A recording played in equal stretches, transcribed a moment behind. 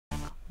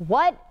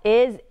What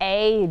is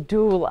a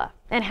doula?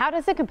 And how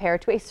does it compare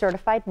to a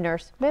certified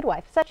nurse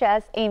midwife, such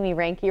as Amy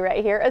Ranke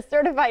right here, a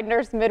certified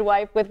nurse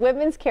midwife with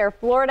Women's Care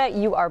Florida?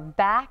 You are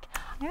back.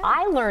 Yeah.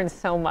 I learn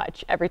so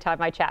much every time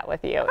I chat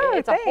with you. Oh,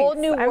 it's thanks. A whole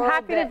new world. I'm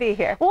happy to be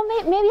here. Well,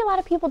 maybe a lot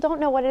of people don't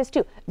know what it is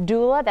too.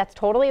 Doula, that's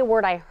totally a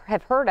word I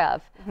have heard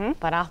of,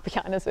 but I'll be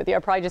honest with you, I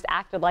probably just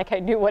acted like I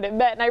knew what it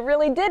meant, and I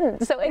really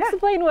didn't. So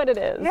explain what it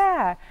is.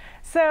 Yeah.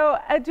 So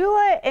a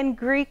doula in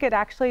Greek, it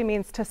actually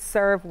means to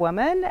serve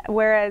woman,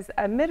 whereas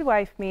a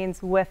midwife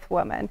means with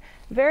woman.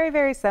 Very,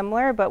 very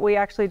similar, but we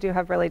actually do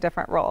have really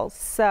different roles.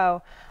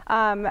 So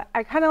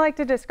I kind of like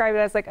to describe it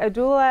as like a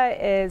doula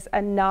is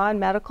a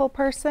non-medical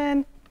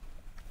person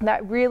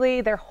that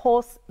really their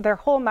whole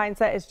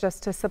mindset is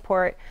just to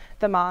support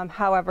the mom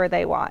however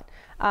they want.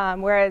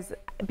 Whereas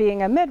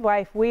being a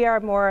midwife, we are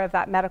more of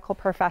that medical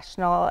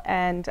professional,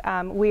 and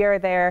we are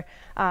there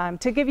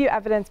to give you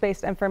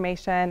evidence-based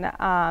information.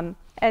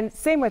 And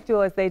same with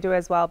doulas, they do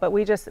as well, but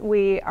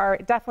we are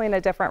definitely in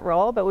a different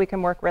role, but we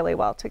can work really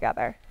well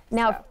together.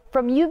 Now,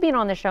 from you being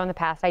on the show in the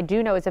past, I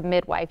do know as a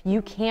midwife,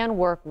 you can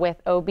work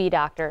with OB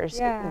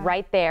doctors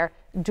right there.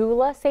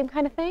 Doula, same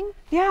kind of thing?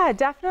 Yeah,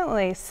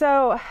 definitely.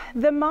 So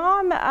the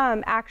mom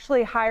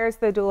actually hires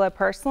the doula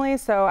personally.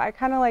 So I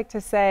kind of like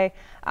to say,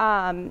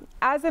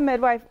 as a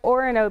midwife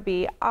or an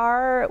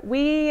OB,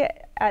 we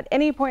at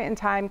any point in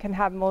time can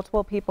have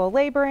multiple people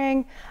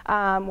laboring.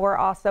 We're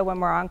also, when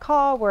we're on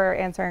call, we're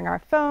answering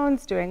our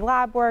phones, doing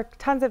lab work,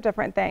 tons of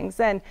different things.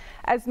 And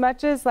as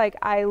much as like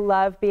I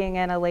love being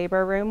in a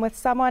labor room with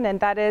someone, and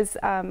that is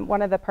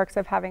one of the perks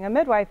of having a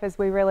midwife, is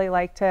we really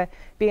like to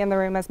be in the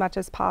room as much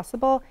as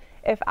possible.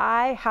 If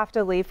I have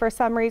to leave for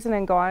some reason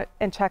and go out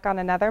and check on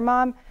another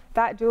mom,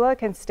 that doula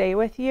can stay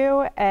with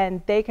you,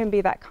 and they can be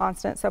that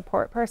constant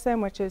support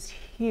person, which is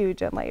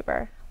huge in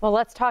labor. Well,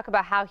 let's talk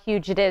about how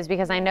huge it is,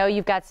 because I know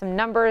you've got some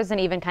numbers and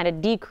even kind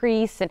of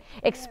decrease, and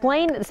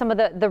explain some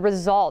of the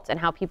results and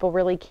how people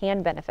really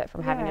can benefit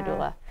from having a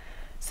doula.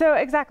 So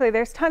exactly,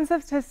 there's tons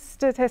of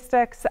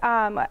statistics.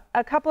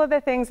 A couple of the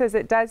things is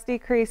it does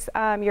decrease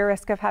your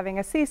risk of having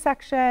a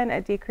C-section.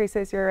 It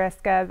decreases your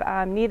risk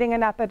of needing an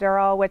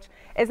epidural, which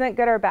isn't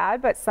good or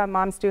bad, but some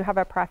moms do have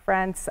a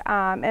preference.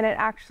 And it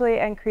actually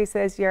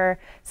increases your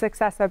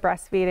success of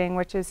breastfeeding,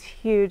 which is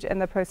huge in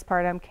the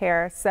postpartum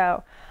care.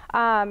 So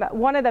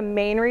one of the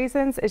main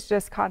reasons is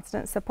just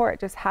constant support,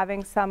 just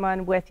having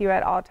someone with you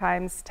at all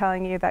times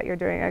telling you that you're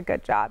doing a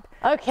good job.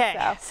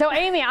 Okay, so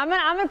Amy, I'm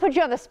gonna put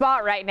you on the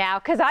spot right now,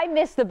 because I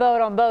missed the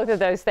boat on both of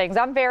those things.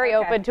 I'm very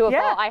open to a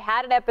fall. I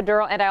had an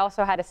epidural and I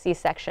also had a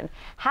C-section.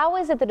 How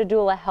is it that a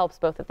doula helps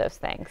both of those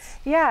things?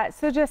 Yeah,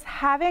 so just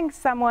having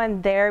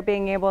someone there,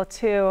 being able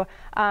to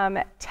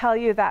tell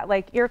you that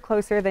like you're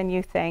closer than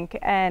you think,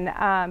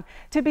 and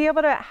to be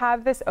able to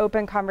have this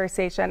open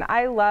conversation.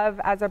 I love,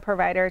 as a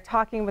provider,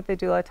 talking with the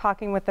doula,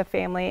 talking with the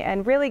family,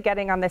 and really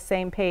getting on the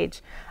same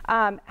page.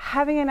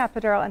 Having an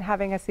epidural and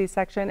having a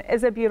C-section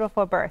is a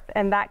beautiful birth,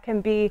 and that can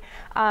be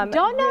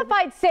don't know if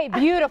I'd say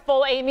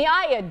beautiful, Amy.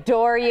 I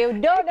adore you.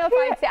 Don't know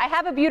if I'd say I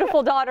have a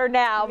beautiful daughter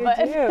now.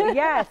 You do,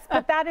 yes,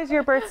 but that is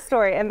your birth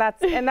story, and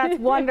that's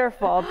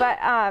wonderful.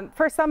 But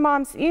for some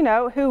moms, you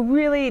know, who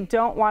really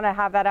don't want to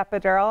have that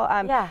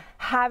epidural,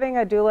 having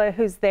a doula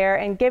who's there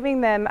and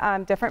giving them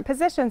different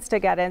positions to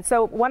get in.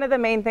 So one of the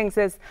main things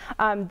is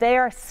they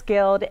are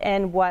skilled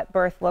in what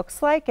birth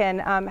looks like,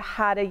 and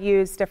how to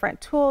use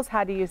different tools,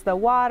 how to use the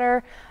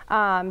water,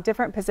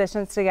 different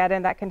positions to get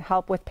in that can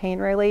help with pain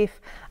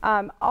relief.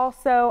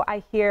 Also,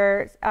 I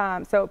hear,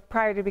 so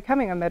prior to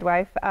becoming a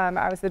midwife,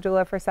 I was a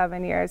doula for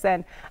 7 years,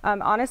 and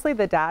honestly,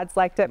 the dads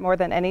liked it more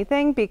than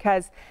anything,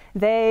 because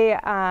they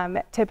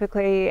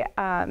typically,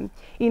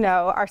 you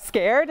know, are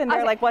scared, and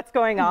they're like, what's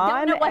going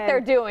on? Don't know what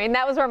they're doing.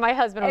 That was where my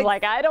husband was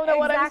like, I don't know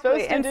what I'm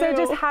supposed to do. And so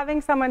just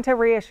having someone to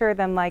reassure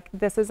them, like,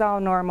 this is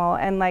all normal,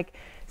 and like,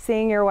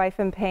 seeing your wife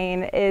in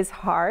pain is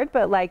hard,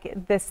 but like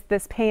this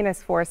pain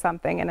is for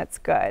something, and it's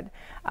good.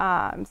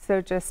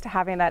 So just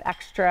having that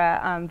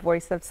extra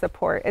voice of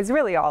support is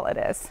really all it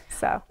is.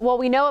 So. Well,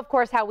 we know, of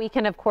course, how we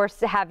can, of course,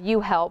 have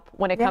you help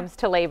when it comes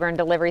to labor and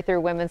delivery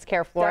through Women's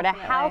Care Florida.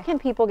 Definitely. How can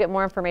people get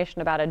more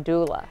information about a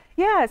doula?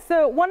 Yeah,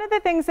 so one of the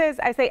things is,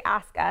 I say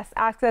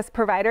ask us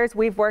providers.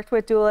 We've worked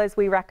with doulas,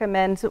 we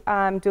recommend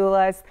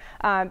doulas.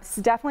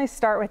 So definitely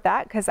start with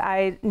that, because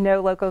I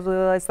know local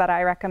doulas that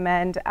I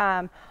recommend.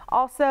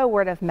 Also,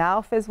 word of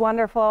mouth is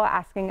wonderful,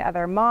 asking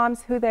other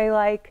moms who they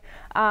like.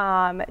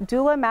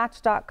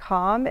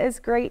 Doulamatch.com is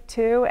great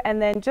too,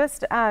 and then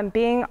just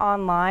being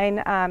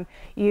online,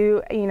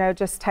 you know,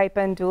 just type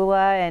in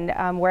doula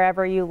and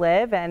wherever you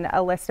live, and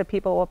a list of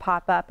people will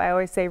pop up. I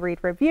always say read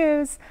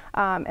reviews,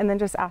 and then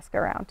just ask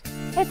around.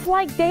 It's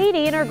like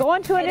dating or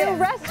going to a new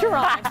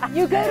restaurant.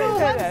 You go to a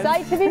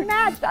website to be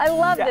matched. I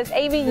love this.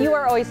 Amy, you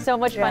are always so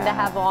much fun to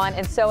have on,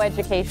 and so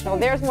educational.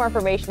 There's more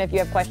information if you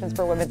have questions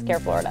for Women's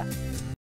Care Florida.